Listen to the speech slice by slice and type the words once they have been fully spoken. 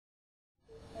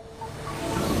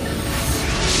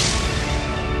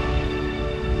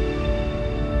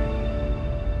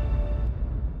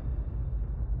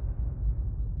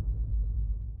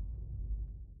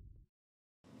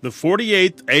The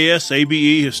 48th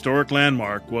ASABE Historic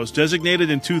Landmark was designated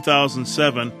in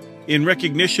 2007 in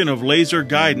recognition of laser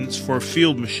guidance for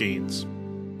field machines.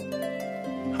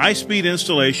 High-speed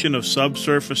installation of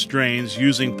subsurface drains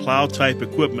using plow-type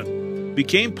equipment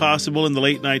became possible in the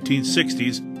late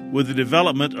 1960s with the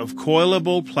development of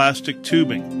coilable plastic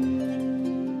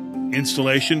tubing.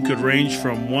 Installation could range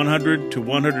from 100 to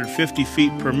 150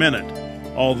 feet per minute,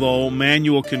 although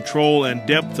manual control and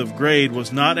depth of grade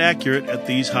was not accurate at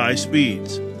these high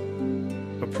speeds.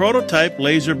 A prototype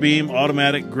laser beam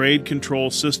automatic grade control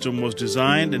system was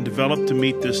designed and developed to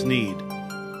meet this need.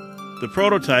 The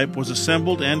prototype was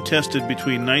assembled and tested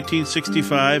between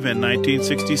 1965 and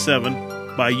 1967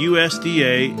 by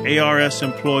USDA ARS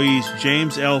employees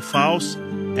James L. Faust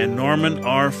and Norman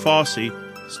R. Fossey,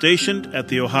 stationed at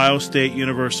The Ohio State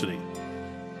University.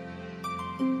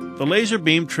 The laser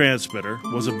beam transmitter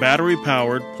was a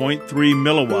battery-powered 0.3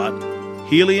 milliwatt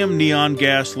helium neon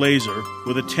gas laser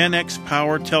with a 10x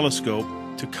power telescope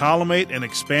to collimate and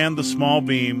expand the small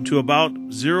beam to about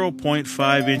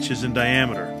 0.5 inches in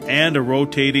diameter, and a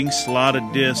rotating slotted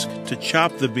disc to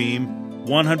chop the beam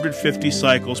 150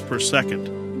 cycles per second.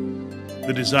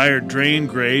 The desired drain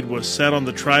grade was set on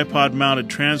the tripod-mounted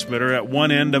transmitter at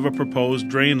one end of a proposed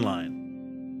drain line.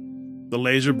 The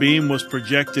laser beam was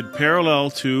projected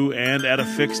parallel to and at a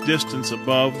fixed distance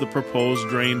above the proposed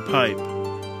drain pipe.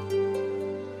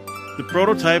 The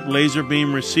prototype laser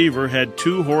beam receiver had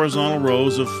two horizontal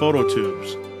rows of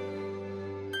phototubes.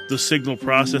 The signal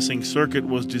processing circuit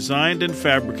was designed and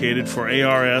fabricated for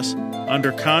ARS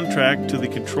under contract to the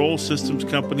Control Systems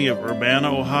Company of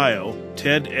Urbana, Ohio,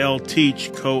 Ted L.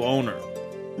 Teach, co-owner.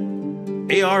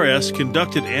 ARS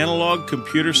conducted analog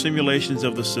computer simulations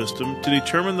of the system to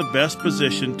determine the best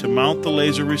position to mount the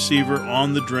laser receiver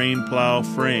on the drain plow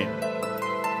frame.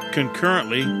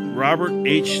 Concurrently, Robert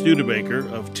H. Studebaker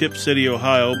of Tip City,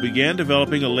 Ohio, began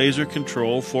developing a laser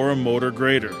control for a motor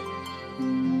grader.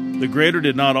 The grader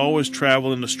did not always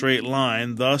travel in a straight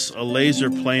line, thus a laser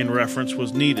plane reference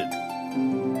was needed.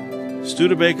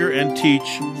 Studebaker and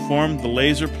Teach formed the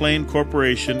Laser Plane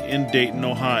Corporation in Dayton,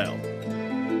 Ohio.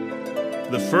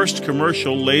 The first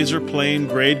commercial laser plane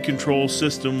grade control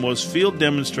system was field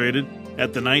demonstrated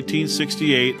at the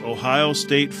 1968 Ohio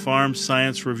State Farm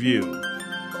Science Review.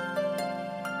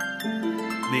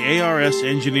 The ARS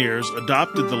engineers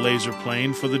adopted the laser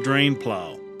plane for the drain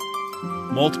plow.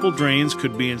 Multiple drains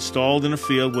could be installed in a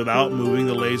field without moving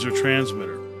the laser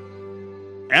transmitter.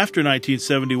 After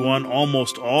 1971,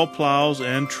 almost all plows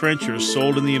and trenchers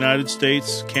sold in the United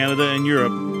States, Canada, and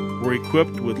Europe were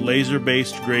equipped with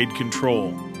laser-based grade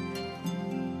control.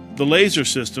 The laser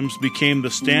systems became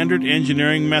the standard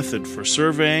engineering method for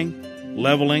surveying,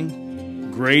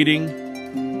 leveling, grading,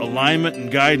 alignment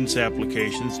and guidance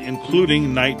applications,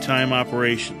 including nighttime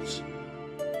operations.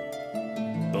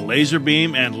 The laser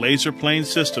beam and laser plane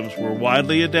systems were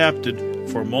widely adapted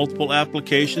for multiple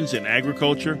applications in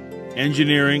agriculture,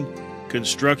 engineering,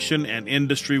 construction, and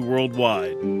industry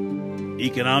worldwide.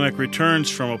 Economic returns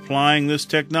from applying this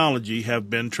technology have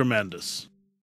been tremendous.